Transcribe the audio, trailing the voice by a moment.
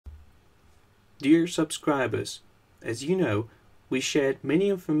Dear subscribers, as you know, we shared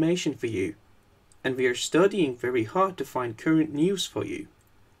many information for you, and we are studying very hard to find current news for you.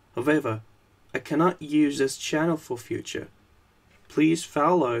 However, I cannot use this channel for future. Please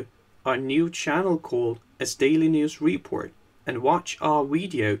follow our new channel called as Daily News Report and watch our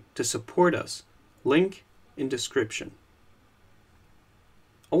video to support us. Link in description.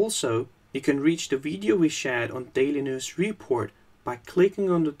 Also, you can reach the video we shared on Daily News Report by clicking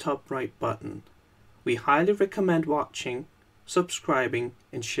on the top right button. We highly recommend watching, subscribing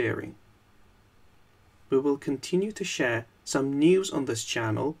and sharing. We will continue to share some news on this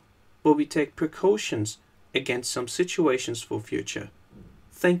channel, but we take precautions against some situations for future.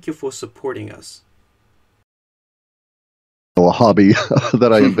 Thank you for supporting us. A hobby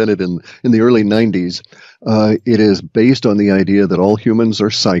that I invented in the early 90s. It is based on the idea that all humans are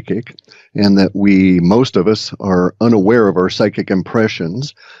psychic and that most of us, are unaware of our psychic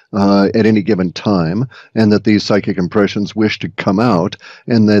impressions at any given time, and that these psychic impressions wish to come out,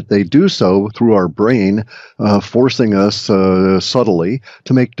 and that they do so through our brain, forcing us subtly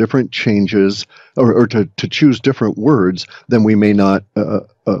to make different changes or to choose different words than we may not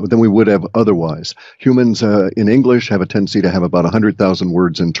than we would have otherwise. Humans in English have a tendency to have about 100,000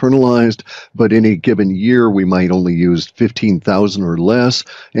 words internalized, but any given year we might only use 15,000 or less,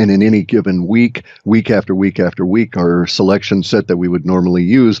 and in any given week, week after week after week, our selection set that we would normally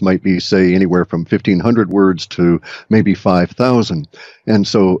use might be, say, anywhere from 1,500 words to maybe 5,000. And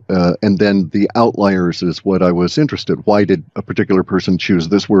so, and then the outliers is what I was interested. Why did a particular person choose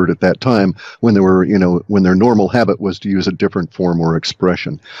this word at that time when they were, when their normal habit was to use a different form or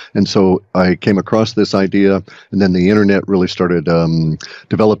expression? And so I came across this idea, and then the internet really started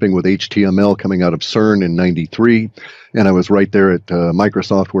developing with HTML coming out of CERN in '93. And I was right there at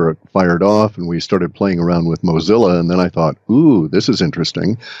Microsoft where it fired off, and we started playing around with Mozilla. And then I thought, ooh, this is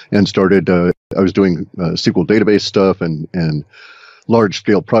interesting, and started, I was doing SQL database stuff and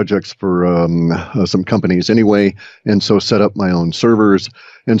large-scale projects for some companies anyway, and so set up my own servers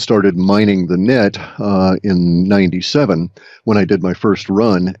and started mining the net in '97 when I did my first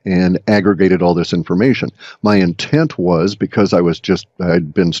run and aggregated all this information. My intent was, because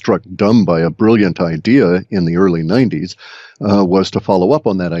I'd been struck dumb by a brilliant idea in the early '90s, was to follow up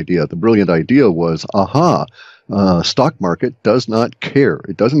on that idea. The brilliant idea was, stock market does not care.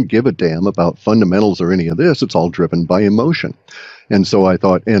 It doesn't give a damn about fundamentals or any of this. It's all driven by emotion. And so I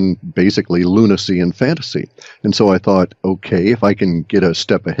thought, and basically lunacy and fantasy. And so I thought, okay, if I can get a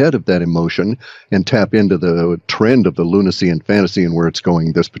step ahead of that emotion and tap into the trend of the lunacy and fantasy and where it's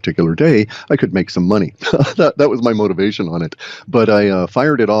going this particular day, I could make some money. That was my motivation on it. But I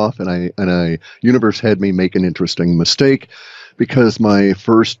fired it off, and universe had me make an interesting mistake, because my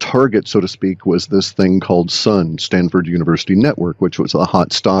first target, so to speak, was this thing called Sun, Stanford University Network, which was a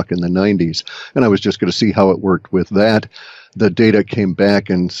hot stock in the '90s. And I was just going to see how it worked with that. The data came back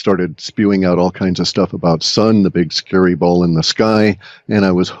and started spewing out all kinds of stuff about Sun, the big scary ball in the sky, and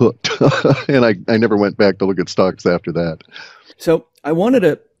I was hooked. And I never went back to look at stocks after that. So I wanted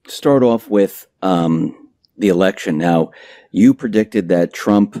to start off with the election. Now, you predicted that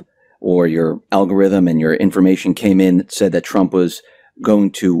Trump, or your algorithm and your information came in that said that Trump was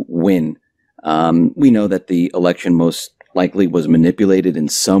going to win. We know that the election most likely was manipulated in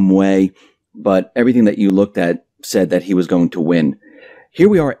some way, but everything that you looked at said that he was going to win. Here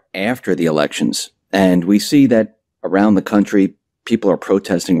we are after the elections, and we see that around the country, people are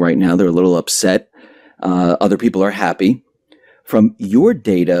protesting right now. They're a little upset. Other people are happy. From your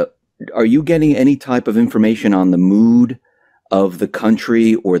data, are you getting any type of information on the mood of the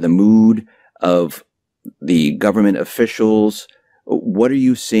country or the mood of the government officials? What are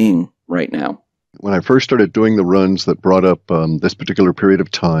you seeing right now? When I first started doing the runs that brought up this particular period of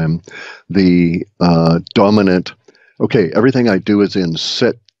time, the dominant, everything I do is in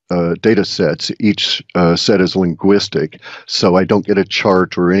set data sets. Each set is linguistic, so I don't get a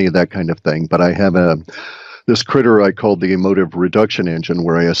chart or any of that kind of thing, but I have this critter I called the emotive reduction engine,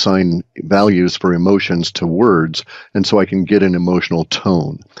 where I assign values for emotions to words, and so I can get an emotional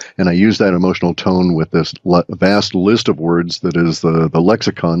tone. And I use that emotional tone with this vast list of words that is the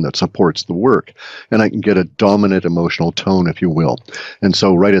lexicon that supports the work. And I can get a dominant emotional tone, if you will. And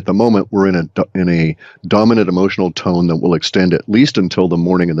so right at the moment, we're in a dominant emotional tone that will extend at least until the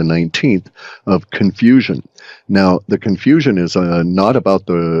morning of the 19th of confusion. Now, the confusion is not about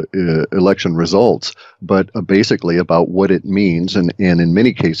the election results, but basically about what it means, and in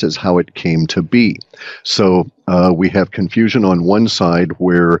many cases how it came to be. So we have confusion on one side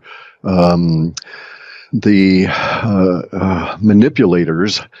where the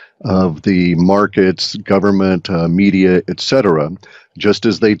manipulators of the markets, government, media, etc., just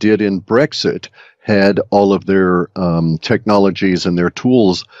as they did in Brexit, had all of their technologies and their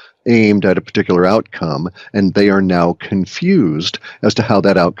tools aimed at a particular outcome, and they are now confused as to how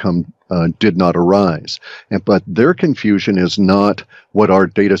that outcome did not arise. But their confusion is not what our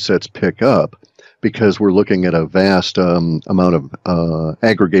data sets pick up, because we're looking at a vast amount of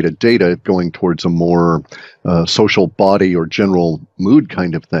aggregated data going towards a more social body or general mood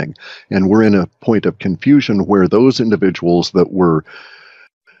kind of thing. And we're in a point of confusion where those individuals that were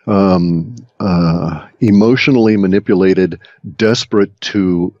emotionally manipulated, desperate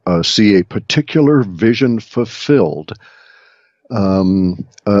to see a particular vision fulfilled,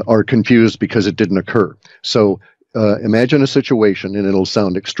 are confused because it didn't occur. So imagine a situation, and it'll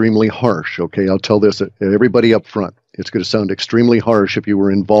sound extremely harsh. Okay, I'll tell this everybody up front. It's going to sound extremely harsh if you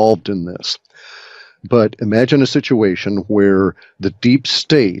were involved in this. But imagine a situation where the deep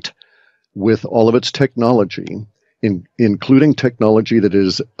state, with all of its technology, including technology that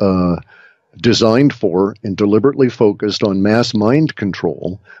is designed for and deliberately focused on mass mind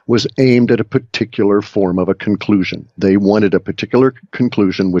control, was aimed at a particular form of a conclusion. They wanted a particular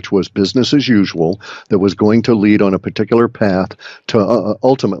conclusion, which was business as usual, that was going to lead on a particular path to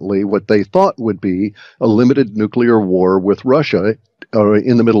ultimately what they thought would be a limited nuclear war with Russia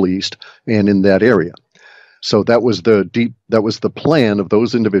in the Middle East and in that area. So that was the plan of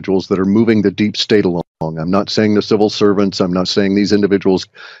those individuals that are moving the deep state along. I'm not saying the civil servants, I'm not saying these individuals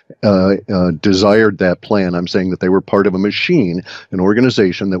desired that plan. I'm saying that they were part of a machine, an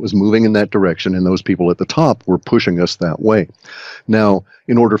organization that was moving in that direction, and those people at the top were pushing us that way. Now,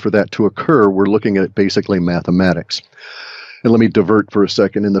 in order for that to occur, we're looking at basically mathematics. And let me divert for a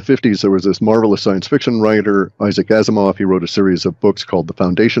second. In the 50s, there was this marvelous science fiction writer, Isaac Asimov. He wrote a series of books called the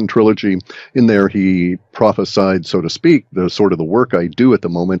Foundation Trilogy. In there, he prophesied, so to speak, the sort of the work I do at the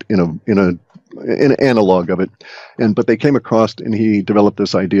moment in an analog of it. But they came across, and he developed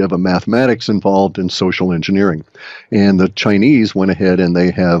this idea of a mathematics involved in social engineering. And the Chinese went ahead and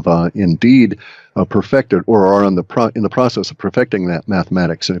they have indeed perfected, or are in the process of perfecting that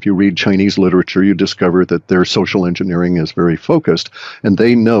mathematics. And if you read Chinese literature, you discover that their social engineering is very focused. And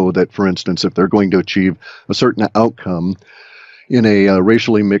they know that, for instance, if they're going to achieve a certain outcome in a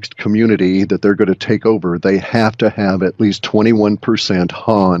racially mixed community that they're going to take over, they have to have at least 21%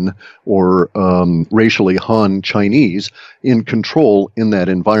 Han or racially Han Chinese in control in that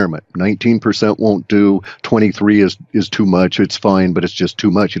environment. 19% won't do, 23 is too much, it's fine, but it's just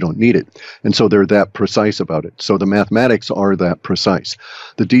too much, you don't need it. And so they're that precise about it. So the mathematics are that precise.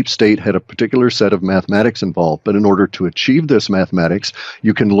 The deep state had a particular set of mathematics involved, but in order to achieve this mathematics,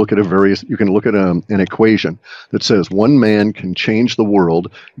 you can look at an equation that says one man can change the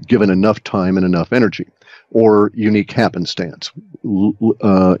world given enough time and enough energy, or unique happenstance.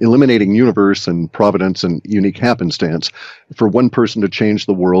 Eliminating universe and providence and unique happenstance, for one person to change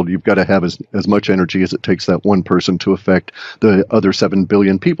the world, you've got to have as much energy as it takes that one person to affect the other 7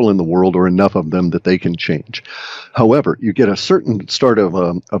 billion people in the world, or enough of them that they can change. However, you get a certain start of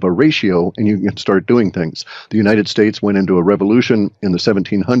a ratio, and you can start doing things. The United States went into a revolution in the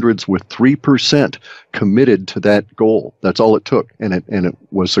 1700s with 3% committed to that goal. That's all it took, and it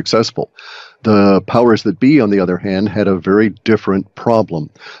was successful. The powers that be, on the other hand, had a very different problem.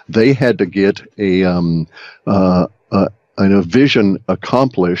 They had to get a vision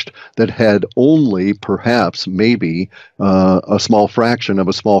accomplished that had only, perhaps, maybe, a small fraction of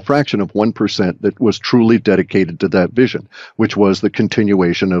 1% that was truly dedicated to that vision, which was the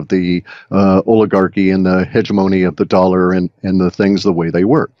continuation of the oligarchy and the hegemony of the dollar and the things the way they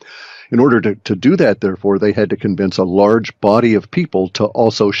were. In order to do that, therefore, they had to convince a large body of people to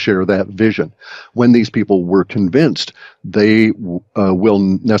also share that vision. When these people were convinced, they will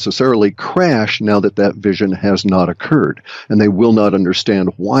necessarily crash now that that vision has not occurred, and they will not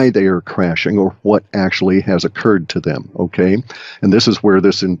understand why they are crashing or what actually has occurred to them, okay? And this is where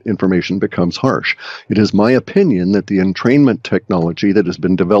this information becomes harsh. It is my opinion that the entrainment technology that has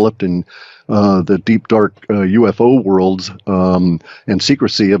been developed in the deep, dark UFO worlds and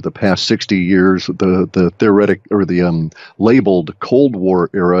secrecy of the past 60 years, the theoretic or the labeled Cold War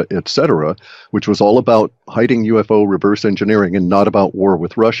era, etc., which was all about hiding UFO reverse engineering and not about war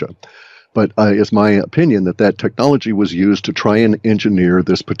with Russia. But it's my opinion that technology was used to try and engineer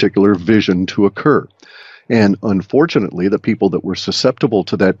this particular vision to occur. And unfortunately, the people that were susceptible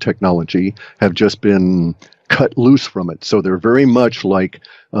to that technology have just been cut loose from it. So they're very much like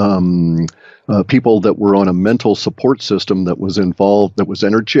people that were on a mental support system that was involved, that was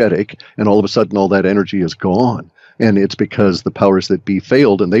energetic, and all of a sudden all that energy is gone. And it's because the powers that be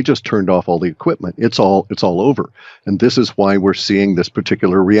failed and they just turned off all the equipment. It's all over. And this is why we're seeing this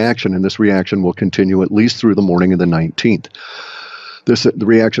particular reaction, and this reaction will continue at least through the morning of the 19th. The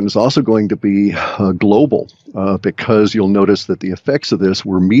reaction is also going to be global because you'll notice that the effects of this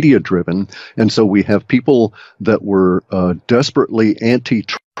were media-driven, and so we have people that were desperately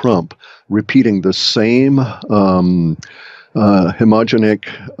anti-Trump repeating the same homogenic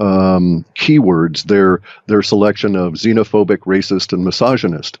keywords, their selection of xenophobic, racist, and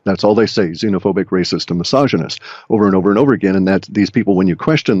misogynist. That's all they say, xenophobic, racist, and misogynist, over and over and over again. And that these people, when you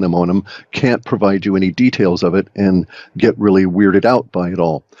question them on them, can't provide you any details of it and get really weirded out by it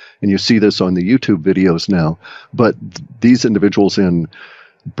all. And you see this on the YouTube videos now. But these individuals in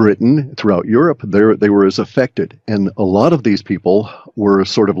Britain, throughout Europe, they were as affected. And a lot of these people were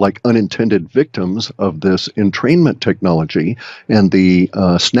sort of like unintended victims of this entrainment technology. And the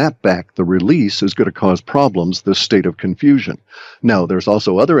snapback, the release, is going to cause problems, this state of confusion. Now, there's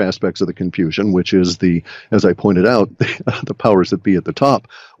also other aspects of the confusion, which is as I pointed out, the powers that be at the top,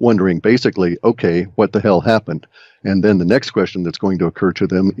 wondering basically, okay, what the hell happened? And then the next question that's going to occur to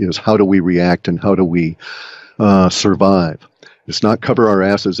them is, how do we react and how do we survive? It's not cover our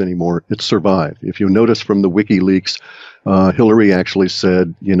asses anymore. It's survive. If you notice from the WikiLeaks, Hillary actually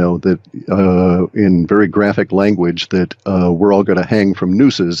said, that in very graphic language that we're all going to hang from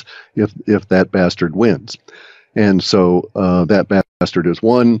nooses if that bastard wins. And so that bastard is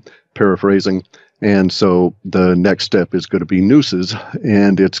one, paraphrasing. And so the next step is going to be nooses,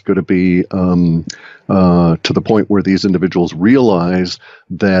 and it's going to be to the point where these individuals realize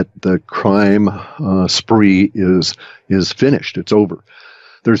that the crime spree is finished. It's over.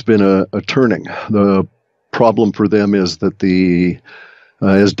 There's been a turning. The problem for them is that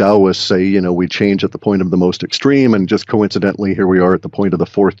as Taoists say, we change at the point of the most extreme, and just coincidentally, here we are at the point of the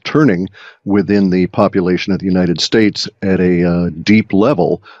fourth turning within the population of the United States at a deep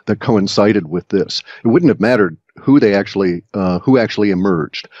level that coincided with this. It wouldn't have mattered who actually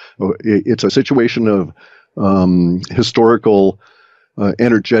emerged. It's a situation of historical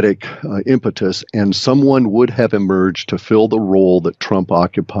energetic impetus, and someone would have emerged to fill the role that Trump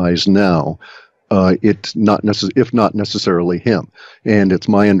occupies now. It's not if not necessarily him. And it's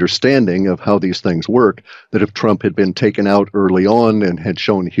my understanding of how these things work that if Trump had been taken out early on and had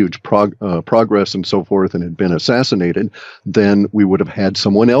shown huge progress and so forth and had been assassinated, then we would have had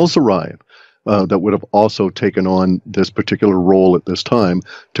someone else arrive that would have also taken on this particular role at this time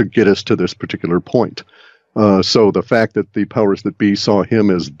to get us to this particular point. So the fact that the powers that be saw him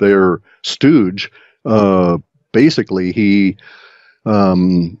as their stooge, basically he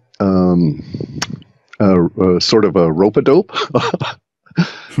sort of a rope-a-dope,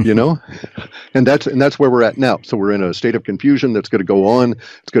 and that's where we're at now. So we're in a state of confusion that's going to go on.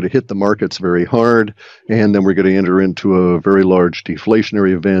 It's going to hit the markets very hard, and then we're going to enter into a very large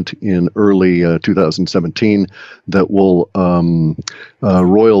deflationary event in early 2017 that will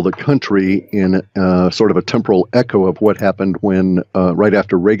roil the country in sort of a temporal echo of what happened when right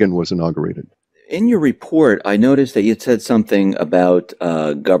after Reagan was inaugurated. In your report, I noticed that you said something about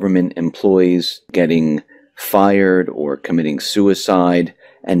government employees getting fired or committing suicide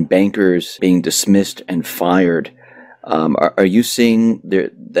and bankers being dismissed and fired. Are you seeing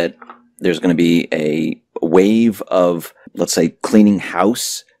that there's going to be a wave of, let's say, cleaning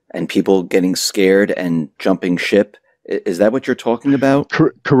house and people getting scared and jumping ship? Is that what you're talking about?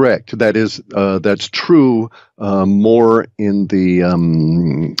 Correct. That's true. More in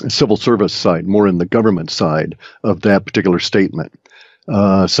the civil service side, more in the government side of that particular statement.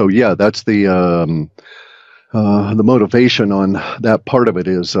 So yeah, that's the motivation on that part of it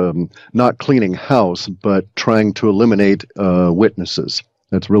is not cleaning house, but trying to eliminate witnesses.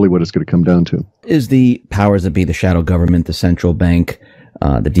 That's really what it's going to come down to. Is the powers that be, the shadow government, the central bank,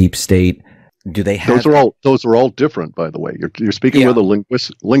 the deep state, do they have... Those are all different, by the way. You're speaking with a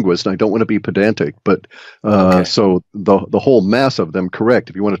linguist, and I don't want to be pedantic, but okay. So the whole mass of them,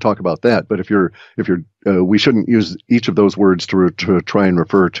 correct, if you want to talk about that. But if you're we shouldn't use each of those words to try and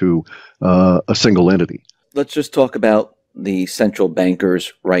refer to a single entity. Let's just talk about the central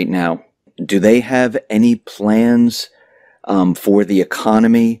bankers right now. Do they have any plans for the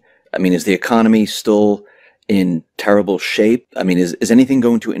economy? I mean, is the economy still in terrible shape? I mean, is anything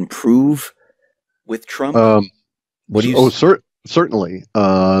going to improve with Trump? What do you? Certainly.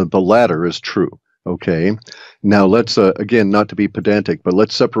 The latter is true. Okay, Now, let's, again, not to be pedantic, but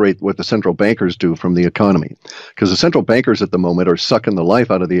let's separate what the central bankers do from the economy. Because the central bankers at the moment are sucking the life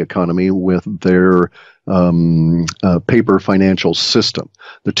out of the economy with their paper financial system.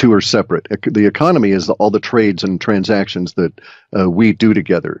 The two are separate. The economy is all the trades and transactions that we do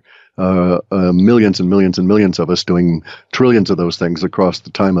together. Millions and millions and millions of us doing trillions of those things across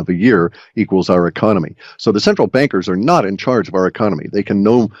the time of a year equals our economy. So the central bankers are not in charge of our economy. They can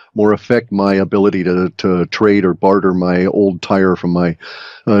no more affect my ability to trade or barter my old tire from my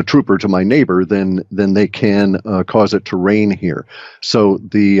trooper to my neighbor than they can cause it to rain here. So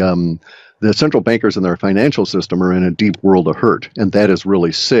the central bankers and their financial system are in a deep world of hurt, and that is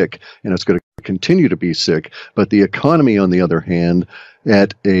really sick, and it's going to continue to be sick. But the economy, on the other hand,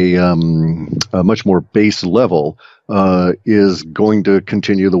 at a much more base level, is going to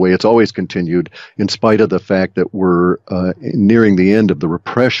continue the way it's always continued, in spite of the fact that we're nearing the end of the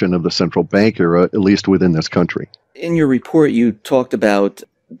repression of the central bank era, at least within this country. In your report, you talked about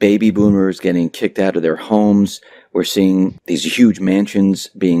baby boomers getting kicked out of their homes. We're seeing these huge mansions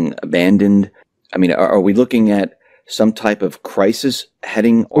being abandoned. I mean, are we looking at some type of crisis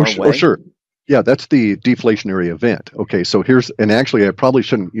heading our way? Oh, sure. Yeah, that's the deflationary event. Okay, so and actually I probably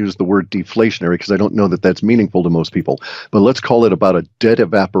shouldn't use the word deflationary because I don't know that that's meaningful to most people, but let's call it about a debt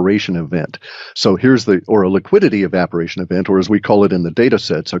evaporation event. So or a liquidity evaporation event, or as we call it in the data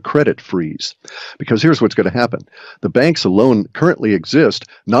sets, a credit freeze. Because here's what's going to happen. The banks alone currently exist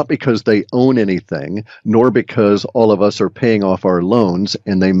not because they own anything, nor because all of us are paying off our loans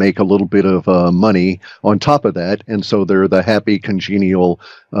and they make a little bit of money on top of that, and so they're the happy, congenial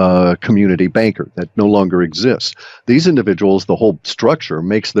community banker. That no longer exists. These individuals, the whole structure,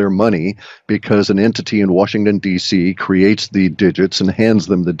 makes their money because an entity in Washington, D.C. creates the digits and hands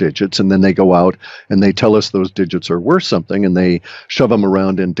them the digits, and then they go out and they tell us those digits are worth something, and they shove them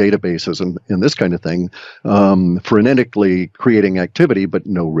around in databases and this kind of thing, frenetically creating activity, but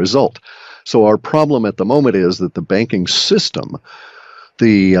no result. So our problem at the moment is that the banking system,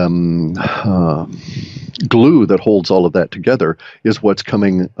 the glue that holds all of that together, is what's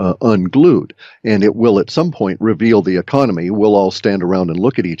coming unglued. And it will at some point reveal the economy. We'll all stand around and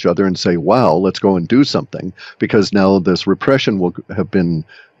look at each other and say, wow, let's go and do something, because now this repression will have been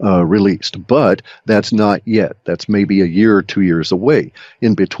released. But that's not yet. That's maybe a year or 2 years away.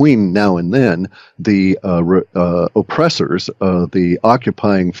 In between now and then, the oppressors, the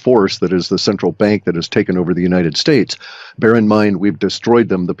occupying force that is the central bank that has taken over the United States, bear in mind we've destroyed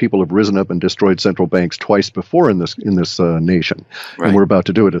them. The people have risen up and destroyed central banks twice before in this nation, right. And we're about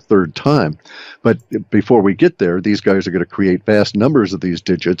to do it a third time. But before we get there, these guys are going to create vast numbers of these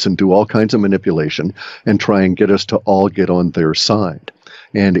digits and do all kinds of manipulation and try and get us to all get on their side.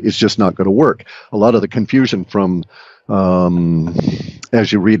 And it's just not going to work. A lot of the confusion from,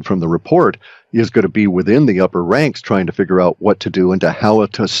 as you read from the report, is going to be within the upper ranks trying to figure out what to do and how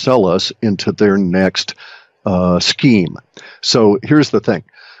to sell us into their next scheme. So here's the thing.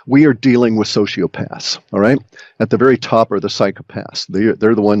 We are dealing with sociopaths, all right? At the very top are the psychopaths.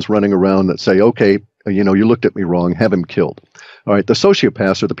 They're the ones running around that say, okay, you looked at me wrong, have him killed. All right, the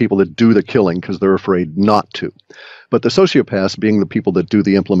sociopaths are the people that do the killing because they're afraid not to. But the sociopaths, being the people that do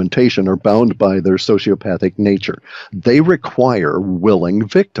the implementation, are bound by their sociopathic nature. They require willing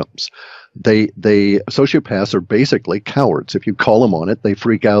victims. Sociopaths are basically cowards. If you call them on it, they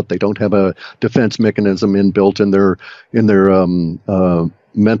freak out. They don't have a defense mechanism inbuilt in their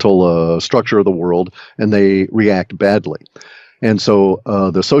mental structure of the world, and they react badly. And so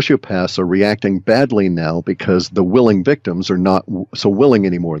the sociopaths are reacting badly now because the willing victims are not so willing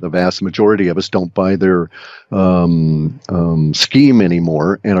anymore. The vast majority of us don't buy their scheme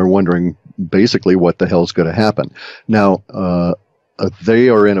anymore and are wondering basically what the hell's going to happen. Now, they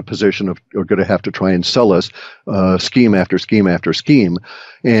are in a position of are going to have to try and sell us scheme after scheme after scheme,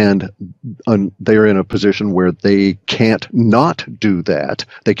 and they're in a position where they can't not do that.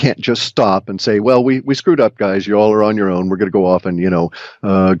 They can't just stop and say, well, we screwed up, guys. You all are on your own. We're going to go off and,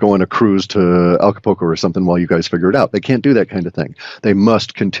 go on a cruise to Acapulco or something while you guys figure it out. They can't do that kind of thing. They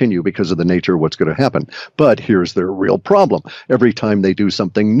must continue because of the nature of what's going to happen. But here's their real problem. Every time they do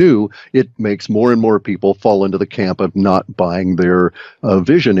something new, it makes more and more people fall into the camp of not buying their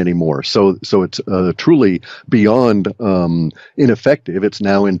vision anymore. So it's truly beyond ineffective. It's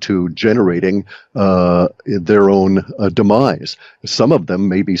now into generating their own demise. Some of them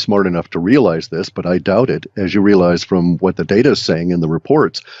may be smart enough to realize this, but I doubt it. As you realize from what the data is saying in the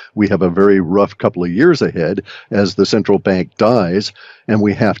reports, we have a very rough couple of years ahead as the central bank dies, and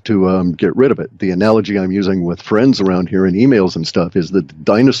we have to get rid of it. The analogy I'm using with friends around here in emails and stuff is that the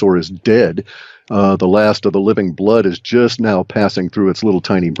dinosaur is dead, The last of the living blood is just now passing through its little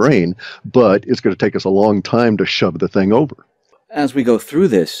tiny brain, but it's going to take us a long time to shove the thing over. As we go through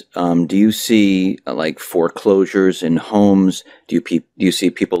this, do you see like foreclosures in homes? Do you see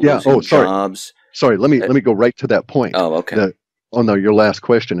people losing jobs? Sorry, let me go right to that point. Oh, okay. Your last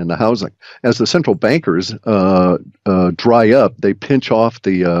question in the housing. As the central bankers dry up, they pinch off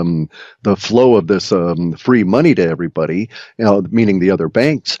the flow of this free money to everybody, meaning the other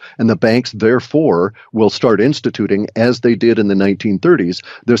banks, and the banks therefore will start instituting, as they did in the 1930s,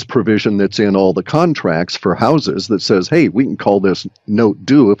 this provision that's in all the contracts for houses that says, hey, we can call this note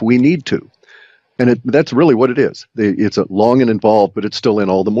due if we need to. And that's really what it is. It's long and involved, but it's still in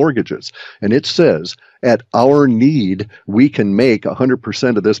all the mortgages. And it says, at our need, we can make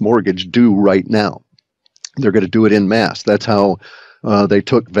 100% of this mortgage due right now. They're going to do it en masse. That's how they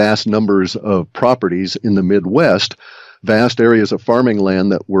took vast numbers of properties in the Midwest, vast areas of farming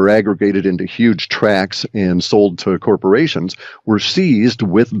land that were aggregated into huge tracts and sold to corporations were seized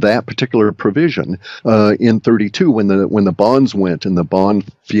with that particular provision in 32 when the bonds went and the bond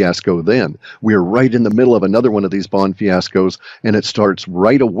fiasco then. We are right in the middle of another one of these bond fiascos, and it starts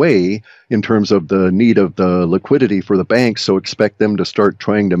right away in terms of the need of the liquidity for the banks, so expect them to start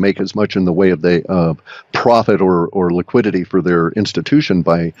trying to make as much in the way of profit or liquidity for their institution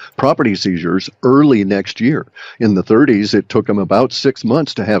by property seizures early next year. In the 30s, it took them about 6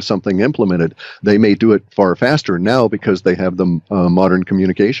 months to have something implemented. They may do it far faster now because they have the modern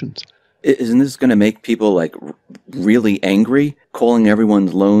communications. Isn't this going to make people like really angry, calling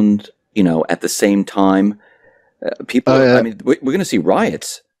everyone's loans, at the same time? People, we're going to see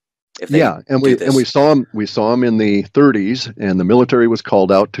riots. If they and we saw them in the 30s, and the military was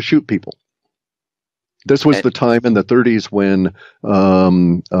called out to shoot people. This was the time in the 30s when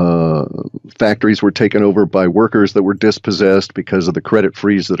factories were taken over by workers that were dispossessed because of the credit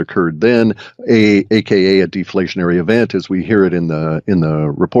freeze that occurred then, aka a deflationary event, as we hear it in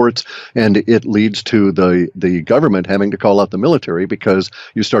the reports, and it leads to the government having to call out the military because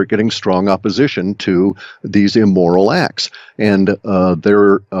you start getting strong opposition to these immoral acts. And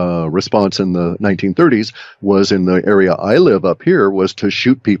their response in the 1930s was, in the area I live up here, was to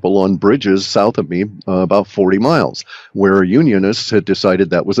shoot people on bridges south of me, about 40 miles, where unionists had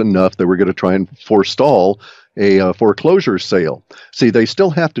decided that was enough. They were going to try and forestall a foreclosure sale. See, they still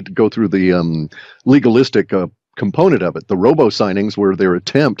have to go through the legalistic component of it. The robo-signings were their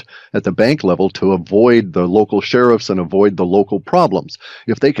attempt at the bank level to avoid the local sheriffs and avoid the local problems.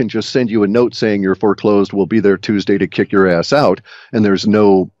 If they can just send you a note saying you're foreclosed, we'll be there Tuesday to kick your ass out, and there's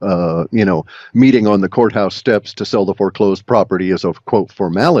no, meeting on the courthouse steps to sell the foreclosed property as a, quote,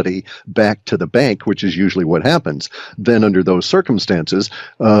 formality back to the bank, which is usually what happens, then under those circumstances,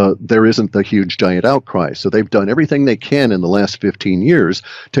 there isn't the huge giant outcry. So they've done everything they can in the last 15 years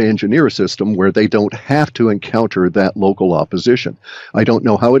to engineer a system where they don't have to encounter that local opposition. I don't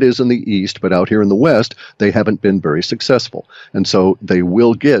know how it is in the East, but out here in the West, they haven't been very successful. And so they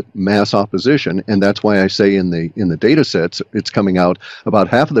will get mass opposition, and that's why I say in the data sets, it's coming out about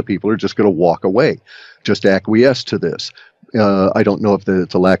half of the people are just going to walk away, just acquiesce to this. I don't know if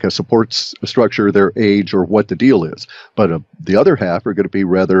it's a lack of support structure, their age, or what the deal is, but the other half are going to be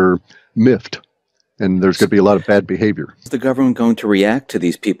rather miffed. And there's going to be a lot of bad behavior. Is the government going to react to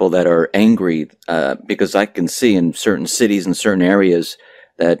these people that are angry? Because I can see in certain cities and certain areas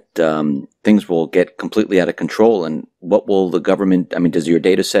that things will get completely out of control. And what will the government, does your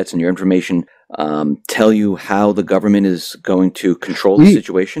data sets and your information tell you how the government is going to control the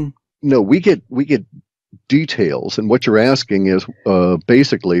situation? No, we get details, and what you're asking is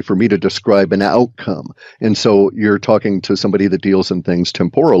basically for me to describe an outcome. And so you're talking to somebody that deals in things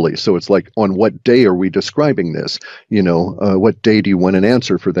temporally. So it's like, on what day are we describing this? What day do you want an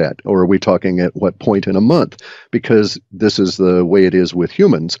answer for that? Or are we talking at what point in a month? Because this is the way it is with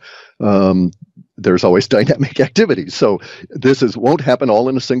humans. There's always dynamic activities. So this won't happen all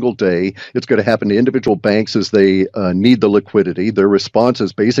in a single day. It's going to happen to individual banks as they need the liquidity. Their response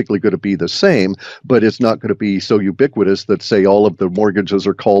is basically going to be the same, but it's not going to be so ubiquitous that, say, all of the mortgages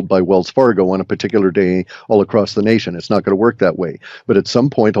are called by Wells Fargo on a particular day all across the nation. It's not going to work that way. But at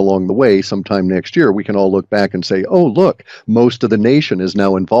some point along the way, sometime next year, we can all look back and say, oh, look, most of the nation is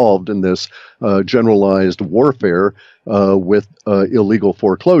now involved in this generalized warfare with illegal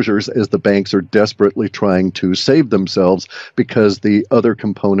foreclosures, as the banks are desperately trying to save themselves because the other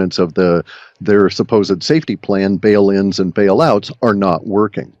components of their supposed safety plan, bail-ins and bail-outs, are not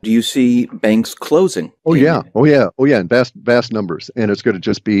working. Do you see banks closing? Oh yeah, in vast numbers, and it's going to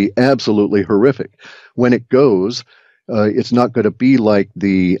just be absolutely horrific. When it goes, it's not going to be like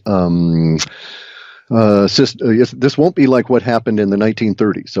the This won't be like what happened in the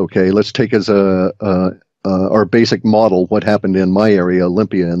 1930s. Okay, let's take as our basic model what happened in my area,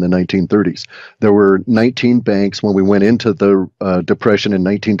 Olympia, in the 1930s. There were 19 banks when we went into the Depression in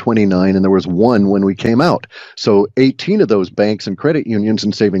 1929, and there was one when we came out. So 18 of those banks and credit unions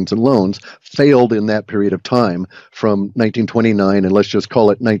and savings and loans failed in that period of time from 1929, and let's just call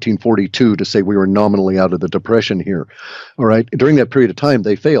it 1942 to say we were nominally out of the Depression here. All right, during that period of time,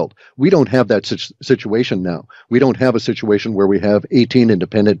 they failed. We don't have that situation now. We don't have a situation where we have 18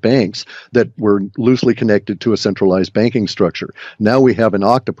 independent banks that were loosely connected to a centralized banking structure. Now we have an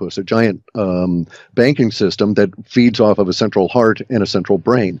octopus, a giant banking system that feeds off of a central heart and a central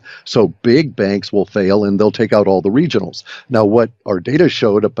brain. So big banks will fail and they'll take out all the regionals. Now, what our data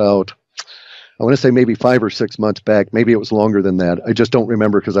showed about, I want to say maybe 5 or 6 months back, maybe it was longer than that. I just don't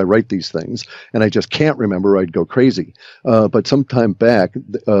remember because I write these things, and I just can't remember. I'd go crazy. But sometime back,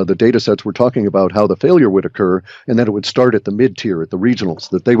 the data sets were talking about how the failure would occur, and that it would start at the mid-tier, at the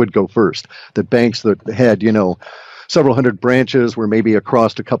regionals, that they would go first. That banks that had, several hundred branches were maybe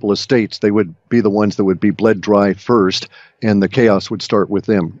across a couple of states, they would be the ones that would be bled dry first, and the chaos would start with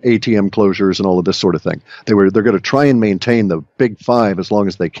them. ATM closures and all of this sort of thing. They're going to try and maintain the big five as long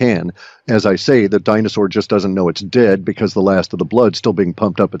as they can. As I say, the dinosaur just doesn't know it's dead because the last of the blood's still being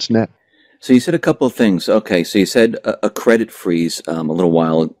pumped up its neck. So you said a couple of things. Okay, so you said a credit freeze a little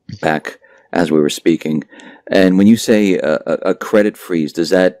while back as we were speaking. And when you say a credit freeze, does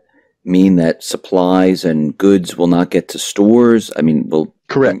that mean that supplies and goods will not get to stores? I mean,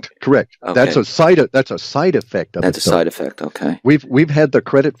 Correct. Okay. That's a side effect of it. That's a side effect. Okay. We've had the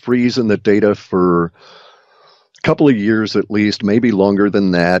credit freeze in the data for couple of years at least, maybe longer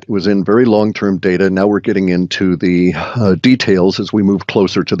than that. It was in very long-term data. Now we're getting into the details as we move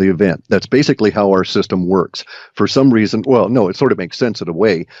closer to the event. That's basically how our system works. For some reason, well, no, it sort of makes sense in a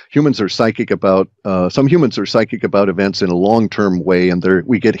way. Humans are psychic about, some humans are psychic about events in a long-term way, and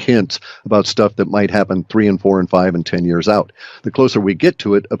we get hints about stuff that might happen 3 and 4 and 5 and 10 years out. The closer we get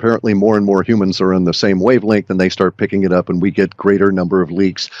to it, apparently more and more humans are on the same wavelength, and they start picking it up, and we get greater number of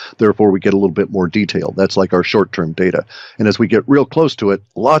leaks. Therefore, we get a little bit more detail. That's like our short-term data. And as we get real close to it,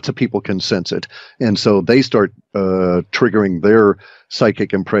 lots of people can sense it. And so they start triggering their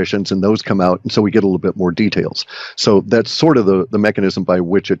psychic impressions, and those come out, and so we get a little bit more details. So that's sort of the mechanism by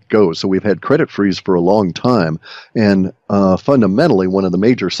which it goes. So we've had credit freeze for a long time, and fundamentally, one of the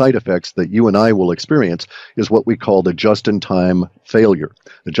major side effects that you and I will experience is what we call the just-in-time failure,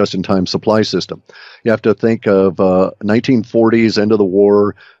 the just-in-time supply system. You have to think of 1940s, end of the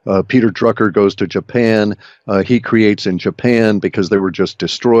war. Peter Drucker goes to Japan. He creates in Japan, because they were just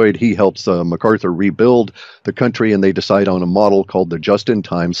destroyed, he helps MacArthur rebuild the country, and they decide on a model called the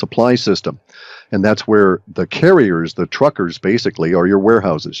just-in-time supply system. And that's where the carriers, the truckers, basically are your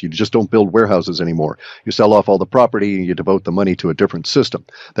warehouses. You just don't build warehouses anymore. You sell off all the property and you devote the money to a different system.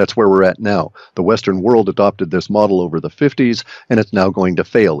 That's where we're at now. The Western world adopted this model over the 50s, and it's now going to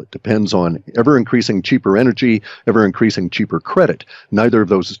fail. It depends on ever-increasing cheaper energy, ever-increasing cheaper credit. Neither of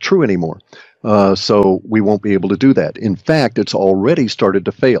those is true anymore. So we won't be able to do that. In fact, it's already started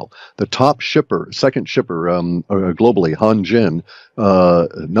to fail. The top shipper, second shipper globally, Hanjin,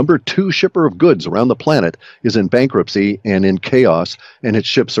 number 2 shipper of goods around the planet, is in bankruptcy and in chaos, and its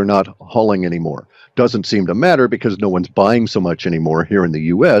ships are not hauling anymore. Doesn't seem to matter because no one's buying so much anymore here in the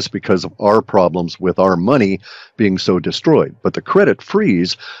U.S. because of our problems with our money being so destroyed. But the credit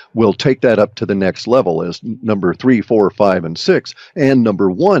freeze will take that up to the next level as number 3, 4, 5, and 6 and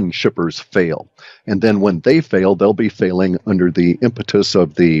number 1 shippers fail. And then when they fail, they'll be failing under the impetus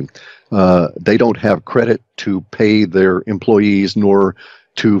of they don't have credit to pay their employees nor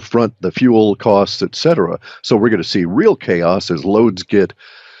to front the fuel costs, etc. So we're going to see real chaos as loads get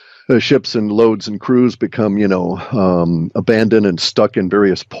ships and loads and crews become, abandoned and stuck in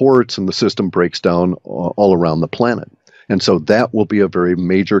various ports, and the system breaks down all around the planet. And so that will be a very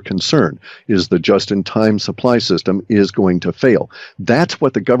major concern, is the just-in-time supply system is going to fail. That's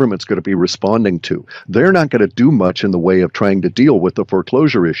what the government's going to be responding to. They're not going to do much in the way of trying to deal with the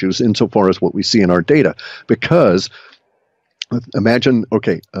foreclosure issues insofar as what we see in our data, because imagine,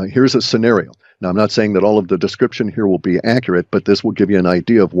 here's a scenario. Now, I'm not saying that all of the description here will be accurate, but this will give you an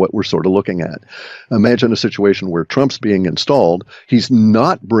idea of what we're sort of looking at. Imagine a situation where Trump's being installed. He's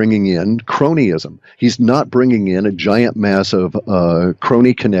not bringing in cronyism. He's not bringing in a giant mass of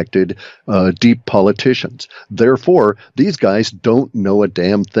crony-connected, deep politicians. Therefore, these guys don't know a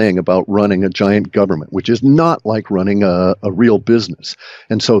damn thing about running a giant government, which is not like running a real business.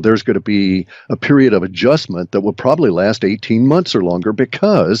 And so there's going to be a period of adjustment that will probably last 18 months or longer,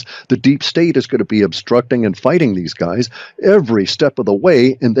 because the deep state is going to be obstructing and fighting these guys every step of the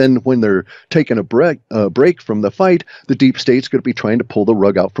way. And then when they're taking a break from the fight, the deep state's going to be trying to pull the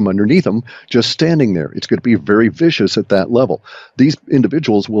rug out from underneath them, just standing there. It's going to be very vicious at that level. These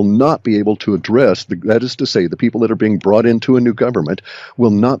individuals will not be able to address, that is to say, the people that are being brought into a new government will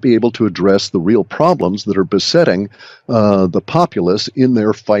not be able to address the real problems that are besetting the populace in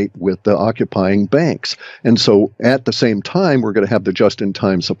their fight with the occupying banks. And so at the same time, we're going to have the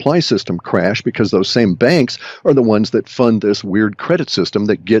just-in-time supply system crash because those same banks are the ones that fund this weird credit system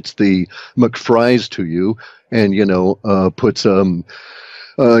that gets the McFries to you and, puts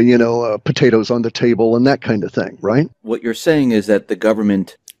potatoes on the table and that kind of thing, right? What you're saying is that the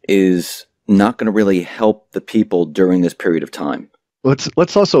government is not going to really help the people during this period of time.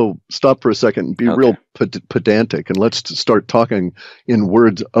 Let's also stop for a second and be real pedantic, and let's start talking in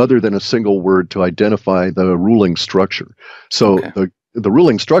words other than a single word to identify the ruling structure. So the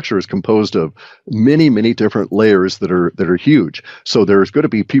ruling structure is composed of many, many different layers that are huge. So there's going to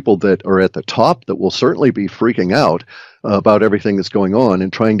be people that are at the top that will certainly be freaking out about everything that's going on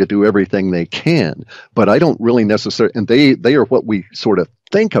and trying to do everything they can. But I don't really necessarily, and they are what we sort of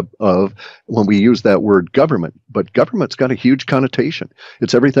think of when we use that word government. But government's got a huge connotation.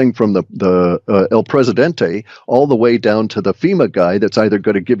 It's everything from the El Presidente all the way down to the FEMA guy that's either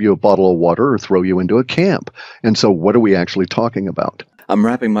going to give you a bottle of water or throw you into a camp. And so what are we actually talking about? I'm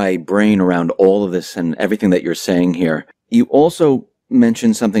wrapping my brain around all of this and everything that you're saying here. You also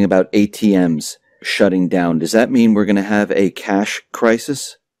mentioned something about ATMs shutting down. Does that mean we're going to have a cash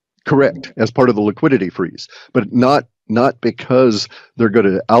crisis? Correct, as part of the liquidity freeze, but not because they're going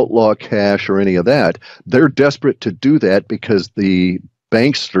to outlaw cash or any of that. They're desperate to do that because the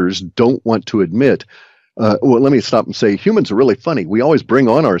banksters don't want to admit. Let me stop and say humans are really funny. We always bring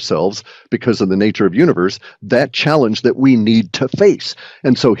on ourselves, because of the nature of universe, that challenge that we need to face.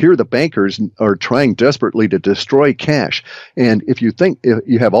 And so here the bankers are trying desperately to destroy cash. And if you think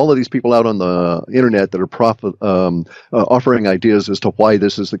you have all of these people out on the internet that are offering ideas as to why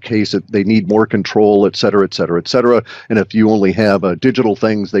this is the case, that they need more control, et cetera, et cetera, et cetera. And if you only have digital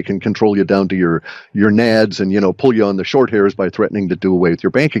things, they can control you down to your nads and, pull you on the short hairs by threatening to do away with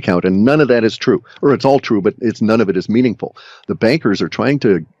your bank account. And none of that is true, or it's all true, but none of it is meaningful. The bankers are trying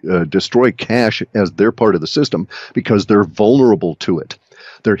to destroy cash as their part of the system because they're vulnerable to it.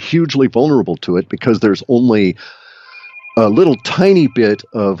 They're hugely vulnerable to it because there's only a little tiny bit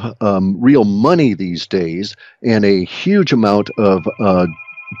of real money these days and a huge amount of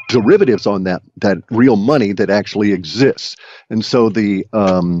derivatives on that real money that actually exists. And so the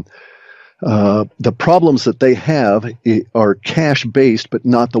problems that they have are cash-based, but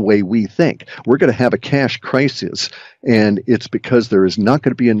not the way we think. We're going to have a cash crisis, and it's because there is not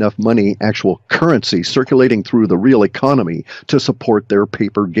going to be enough money, actual currency, circulating through the real economy to support their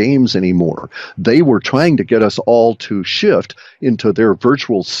paper games anymore. They were trying to get us all to shift into their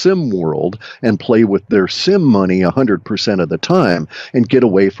virtual sim world and play with their sim money 100% of the time and get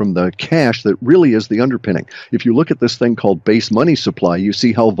away from the cash that really is the underpinning. If you look at this thing called base money supply, you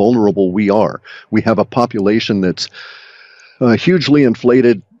see how vulnerable we are. We have a population that's hugely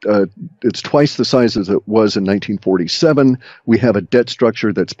inflated. It's twice the size as it was in 1947. We have a debt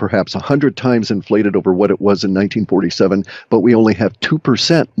structure that's perhaps 100 times inflated over what it was in 1947, but we only have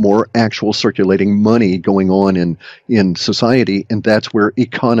 2% more actual circulating money going on in society, and that's where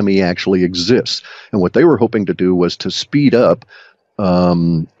economy actually exists. And what they were hoping to do was to speed up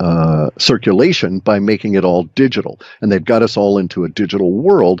circulation by making it all digital. And they've got us all into a digital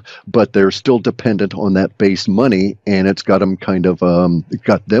world, but they're still dependent on that base money, and it's got them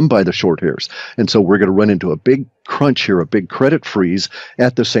got them by the short hairs. And so we're going to run into a big crunch here, a big credit freeze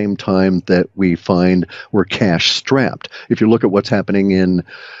at the same time that we find we're cash strapped. If you look at what's happening in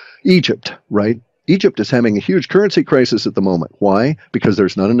Egypt, right? Egypt is having a huge currency crisis at the moment. Why? Because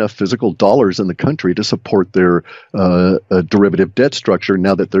there's not enough physical dollars in the country to support their derivative debt structure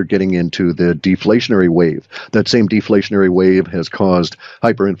now that they're getting into the deflationary wave. That same deflationary wave has caused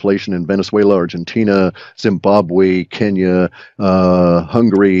hyperinflation in Venezuela, Argentina, Zimbabwe, Kenya,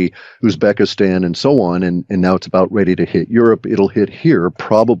 Hungary, Uzbekistan, and so on. And now it's about ready to hit Europe. It'll hit here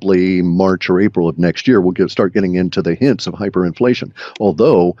probably March or April of next year. We'll start getting into the hints of hyperinflation,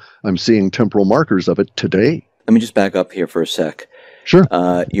 although I'm seeing temporal markers of it today. Let me just back up here for a sec. Sure.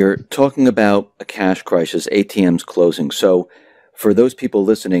 You're talking about a cash crisis, ATMs closing. So for those people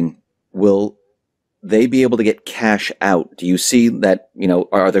listening, will they be able to get cash out? Do you see that,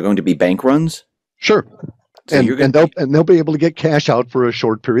 are there going to be bank runs? Sure. So you're going And they'll be able to get cash out for a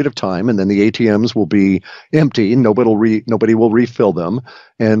short period of time, and then the ATMs will be empty. Nobody will refill them,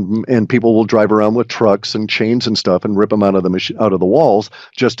 and people will drive around with trucks and chains and stuff and rip them out of out of the walls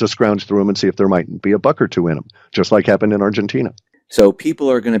just to scrounge through them and see if there might be a buck or two in them, just like happened in Argentina. So people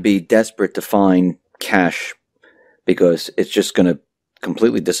are going to be desperate to find cash because it's just going to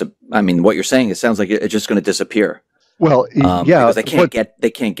completely I mean, what you're saying, it sounds like it's just going to disappear. Well, yeah, because they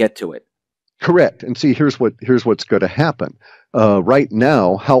can't get to it. Correct. And see, here's what's going to happen. Right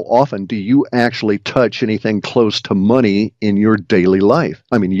now, how often do you actually touch anything close to money in your daily life?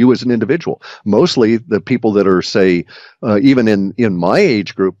 I mean, you as an individual. Mostly the people that are, say, even in my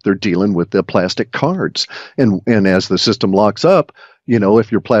age group, they're dealing with the plastic cards. And as the system locks up,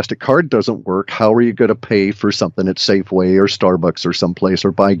 if your plastic card doesn't work, how are you going to pay for something at Safeway or Starbucks or someplace,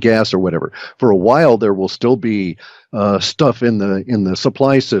 or buy gas or whatever? For a while, there will still be stuff in the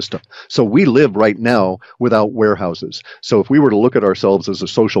supply system. So we live right now without warehouses. So if we were to look at ourselves as a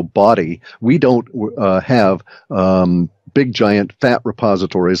social body, we don't have big giant fat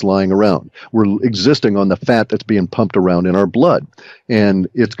repositories lying around. We're existing on the fat that's being pumped around in our blood, and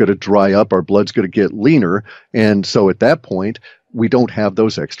it's going to dry up. Our blood's going to get leaner, and so at that point, we don't have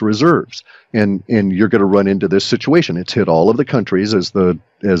those extra reserves, and you're going to run into this situation. It's hit all of the countries as the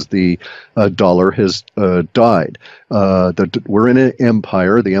dollar has died. We're in an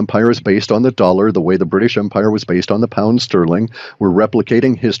empire. The empire is based on the dollar, the way the British Empire was based on the pound sterling. We're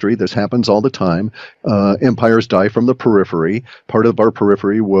replicating history. This happens all the time. Empires die from the periphery. Part of our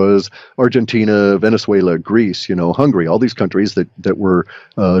periphery was Argentina, Venezuela, Greece, Hungary, all these countries that were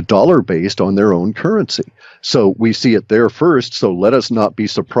dollar based on their own currency. So we see it there first. So let us not be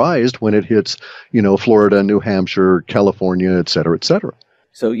surprised when it hits, Florida, New Hampshire, California, et cetera, et cetera.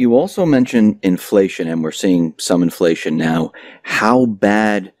 So you also mentioned inflation, and we're seeing some inflation now. How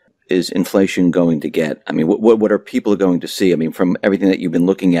bad is inflation going to get? I mean, what are people going to see? I mean, from everything that you've been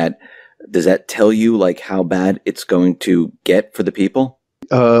looking at, does that tell you like how bad it's going to get for the people?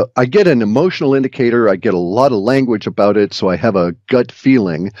 I get an emotional indicator. I get a lot of language about it, so I have a gut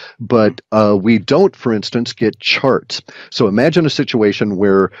feeling. But we don't, for instance, get charts. So imagine a situation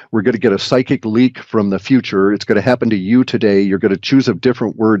where we're going to get a psychic leak from the future. It's going to happen to you today. You're going to choose a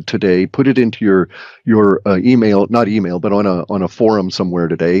different word today, put it into your email, not email, but on a forum somewhere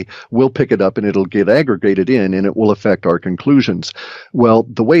today. We'll pick it up, and it'll get aggregated in, and it will affect our conclusions. Well,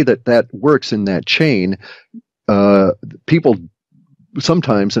 the way that works in that chain, people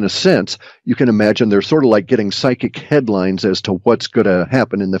sometimes, in a sense, you can imagine they're sort of like getting psychic headlines as to what's going to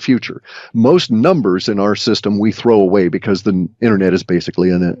happen in the future. Most numbers in our system we throw away because the internet is basically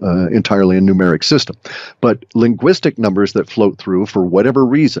entirely a numeric system. But linguistic numbers that float through for whatever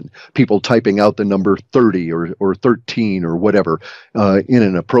reason, people typing out the number 30 or 13 or whatever in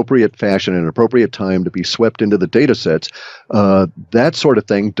an appropriate fashion, in an appropriate time to be swept into the data sets, that sort of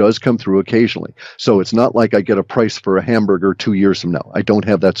thing does come through occasionally. So it's not like I get a price for a hamburger 2 years from now. I don't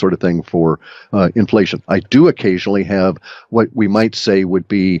have that sort of thing for inflation. I do occasionally have what we might say would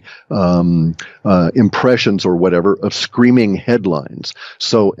be impressions or whatever of screaming headlines.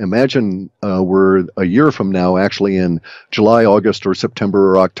 So imagine we're a year from now, actually in July, August, or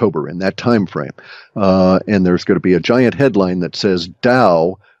September or October, in that time frame. And there's going to be a giant headline that says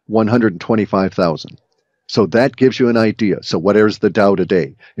Dow 125,000. So that gives you an idea. So what is the Dow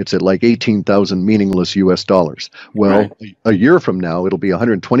today? It's at like 18,000 meaningless US dollars. Well, right. A year from now, it'll be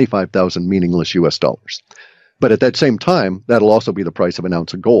 125,000 meaningless US dollars. But at that same time, that'll also be the price of an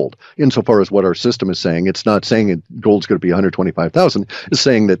ounce of gold. Insofar as what our system is saying, it's not saying gold's going to be 125,000. It's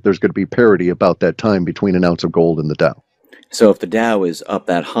saying that there's going to be parity about that time between an ounce of gold and the Dow. So if the Dow is up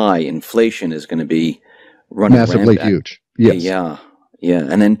that high, inflation is going to be running massively huge. Yes. Yeah. Yeah.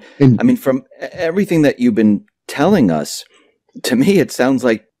 And then, I mean, from everything that you've been telling us, to me, it sounds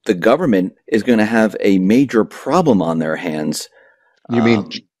like the government is going to have a major problem on their hands. You mean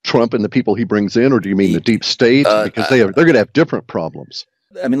Trump and the people he brings in, or do you mean the deep state? Because they're going to have different problems.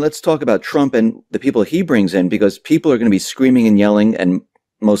 I mean, let's talk about Trump and the people he brings in, because people are going to be screaming and yelling, and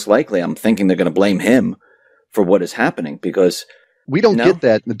most likely I'm thinking they're going to blame him for what is happening, because we don't get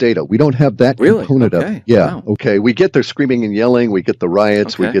that in the data. We don't have that component of it. Yeah. Wow. Okay. We get the screaming and yelling. We get the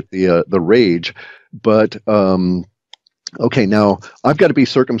riots. Okay. We get the rage. But okay, now I've got to be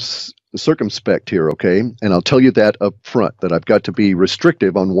circumspect here, okay? And I'll tell you that up front, that I've got to be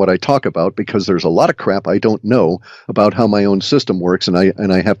restrictive on what I talk about, because there's a lot of crap I don't know about how my own system works, and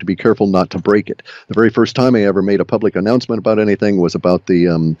I have to be careful not to break it. The very first time I ever made a public announcement about anything was about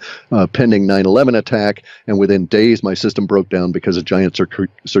the pending 9/11 attack, and within days my system broke down because of giant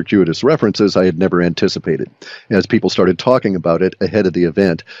circuitous references I had never anticipated. As people started talking about it ahead of the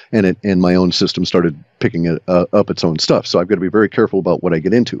event, and my own system started picking up its own stuff. So I've got to be very careful about what I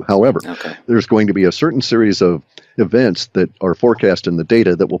get into. However, there's going to be a certain series of events that are forecast in the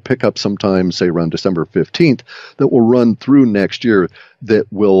data that will pick up sometime, say around December 15th, that will run through next year,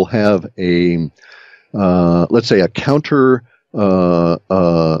 that will have a, let's say, a counter,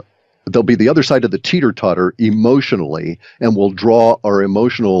 they'll be the other side of the teeter-totter emotionally, and will draw our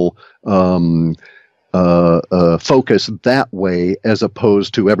emotional focus that way, as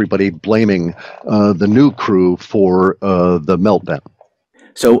opposed to everybody blaming the new crew for the meltdown.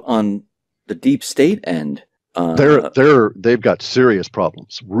 So on the deep state end, they've got serious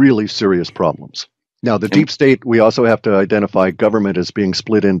problems, really serious problems. Now, the deep state, we also have to identify government as being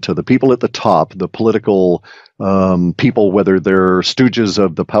split into the people at the top, the political people, whether they're stooges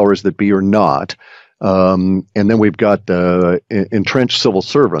of the powers that be or not. And then we've got the entrenched civil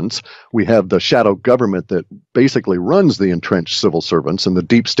servants. We have the shadow government that basically runs the entrenched civil servants, and the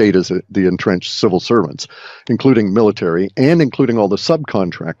deep state is the entrenched civil servants, including military and including all the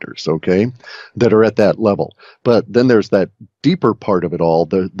subcontractors, okay, that are at that level. But then there's that deeper part of it all,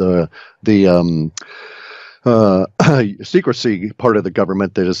 the secrecy part of the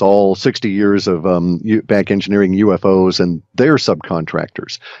government, that is all 60 years of back engineering UFOs, and they're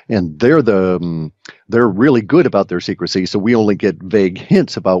subcontractors, and they're really good about their secrecy, so we only get vague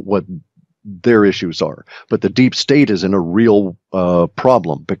hints about what their issues are. But the deep state is in a real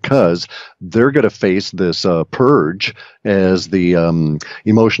problem, because they're going to face this purge as the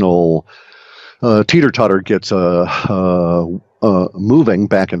emotional teeter-totter gets moving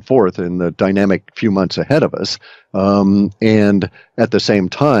back and forth in the dynamic few months ahead of us. And at the same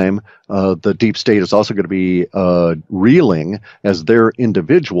time, the deep state is also going to be reeling as their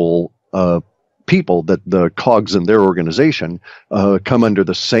individual people, that the cogs in their organization come under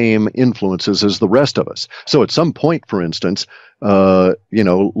the same influences as the rest of us. So at some point, for instance,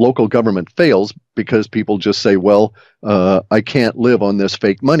 local government fails because people just say, well, I can't live on this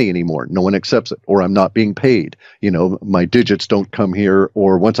fake money anymore. No one accepts it, or I'm not being paid. My digits don't come here,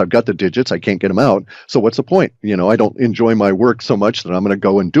 or once I've got the digits, I can't get them out. So what's the point? I don't enjoy my work so much that I'm going to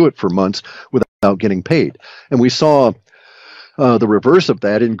go and do it for months without getting paid. And we saw the reverse of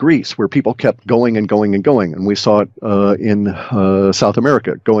that in Greece, where people kept going and going and going. And we saw it in South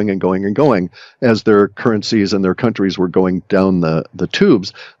America, going and going and going. As their currencies and their countries were going down the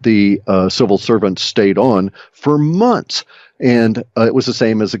tubes, the civil servants stayed on for months. And it was the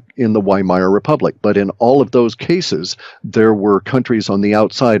same as in the Weimar Republic. But in all of those cases, there were countries on the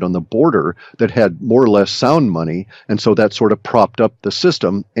outside, on the border, that had more or less sound money. And so that sort of propped up the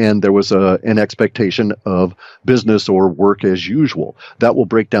system. And there was an expectation of business or work as usual. That will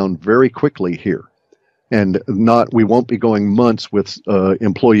break down very quickly here. And we won't be going months with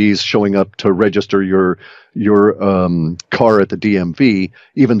employees showing up to register your car at the DMV,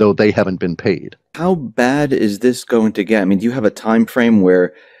 even though they haven't been paid. How bad is this going to get? I mean, do you have a time frame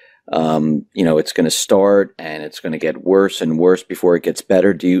where, it's going to start and it's going to get worse and worse before it gets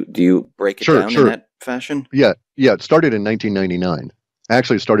better? Do you break it down in that fashion? Yeah. It started in 1999.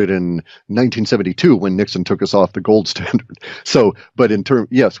 Actually, it started in 1972 when Nixon took us off the gold standard. So, but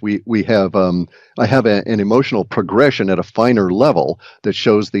yes, we have. I have an emotional progression at a finer level that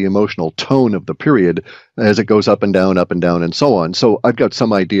shows the emotional tone of the period as it goes up and down, and so on. So I've got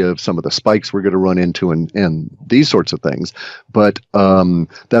some idea of some of the spikes we're going to run into and these sorts of things. But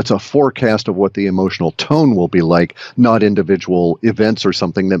that's a forecast of what the emotional tone will be like, not individual events or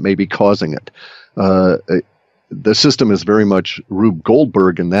something that may be causing it. The system is very much Rube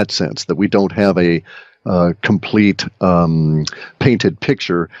Goldberg in that sense, that we don't have a complete painted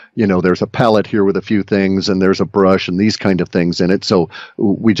picture. There's a palette here with a few things, and there's a brush and these kind of things in it. So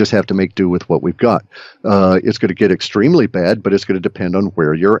we just have to make do with what we've got. It's going to get extremely bad, but it's going to depend on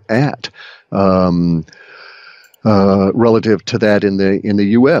where you're at. Relative to that in the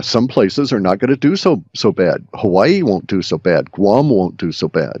U.S., some places are not going to do so bad. Hawaii won't do so bad. Guam won't do so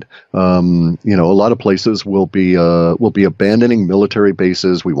bad. A lot of places will be abandoning military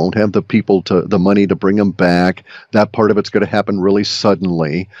bases. We won't have the money to bring them back. That part of it's going to happen really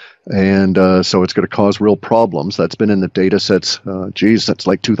suddenly, and so it's going to cause real problems. That's been in the data sets. Since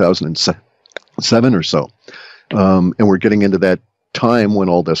like 2007 or so, and we're getting into that time when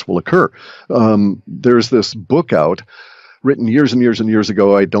all this will occur. There's this book out written years and years and years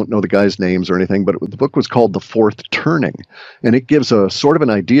ago. I don't know the guys' names or anything, but the book was called The Fourth Turning. And it gives a sort of an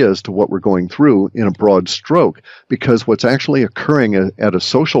idea as to what we're going through in a broad stroke, because what's actually occurring at a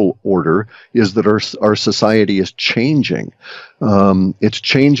social order is that our society is changing. It's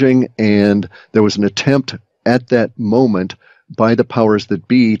changing, and there was an attempt at that moment by the powers that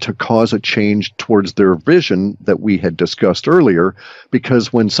be to cause a change towards their vision that we had discussed earlier,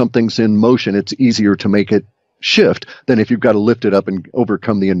 because when something's in motion, it's easier to make it shift than if you've got to lift it up and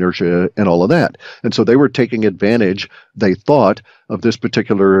overcome the inertia and all of that. And so they were taking advantage, they thought, of this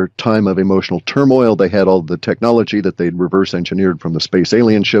particular time of emotional turmoil. They had all the technology that they'd reverse engineered from the space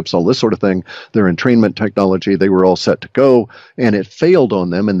alien ships, all this sort of thing, their entrainment technology. They were all set to go, and it failed on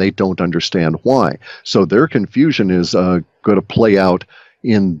them, and they don't understand why. So their confusion is going to play out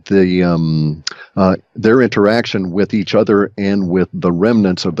in their interaction with each other and with the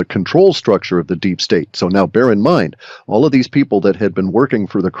remnants of the control structure of the deep state. So now bear in mind, all of these people that had been working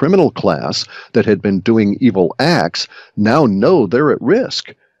for the criminal class, that had been doing evil acts, now know they're at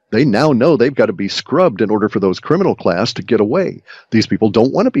risk. They now know they've got to be scrubbed in order for those criminal class to get away. These people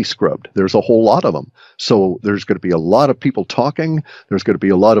don't want to be scrubbed. There's a whole lot of them. So there's going to be a lot of people talking. There's going to be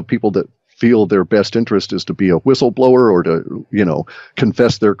a lot of people that feel their best interest is to be a whistleblower or to,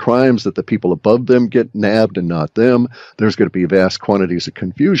 confess their crimes, that the people above them get nabbed and not them. There's going to be vast quantities of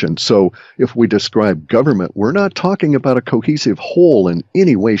confusion. So if we describe government, we're not talking about a cohesive whole in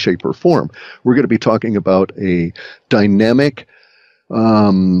any way, shape, or form. We're going to be talking about a dynamic,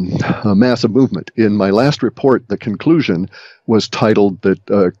 a massive movement. In my last report, the conclusion was titled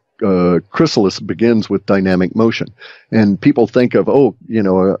that chrysalis begins with dynamic motion. And people think of,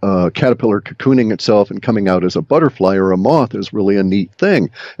 a caterpillar cocooning itself and coming out as a butterfly or a moth is really a neat thing.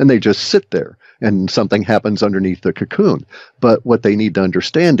 And they just sit there and something happens underneath the cocoon. But what they need to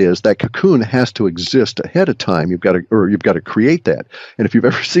understand is that cocoon has to exist ahead of time. You've got to create that. And if you've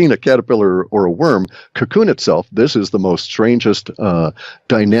ever seen a caterpillar or a worm cocoon itself, this is the most strangest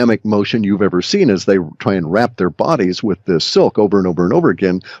dynamic motion you've ever seen, as they try and wrap their bodies with this silk over and over and over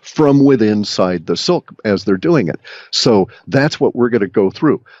again from within inside the silk as they're doing it. So that's what we're going to go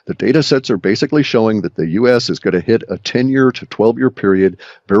through. The data sets are basically showing that the U.S. is going to hit a 10-year to 12-year period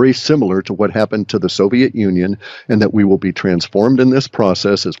very similar to what happened to the Soviet Union, and that we will be transformed in this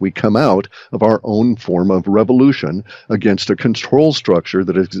process as we come out of our own form of revolution against a control structure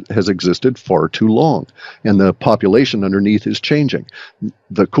that has existed far too long. And the population underneath is changing.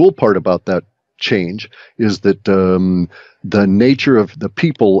 The cool part about that change is that the nature of the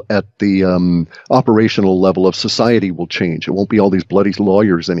people at the operational level of society will change. It won't be all these bloody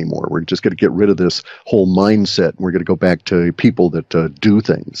lawyers anymore. We're just going to get rid of this whole mindset. We're going to go back to people that do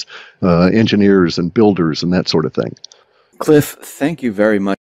things, engineers and builders and that sort of thing. Clif, thank you very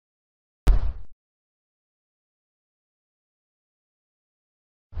much.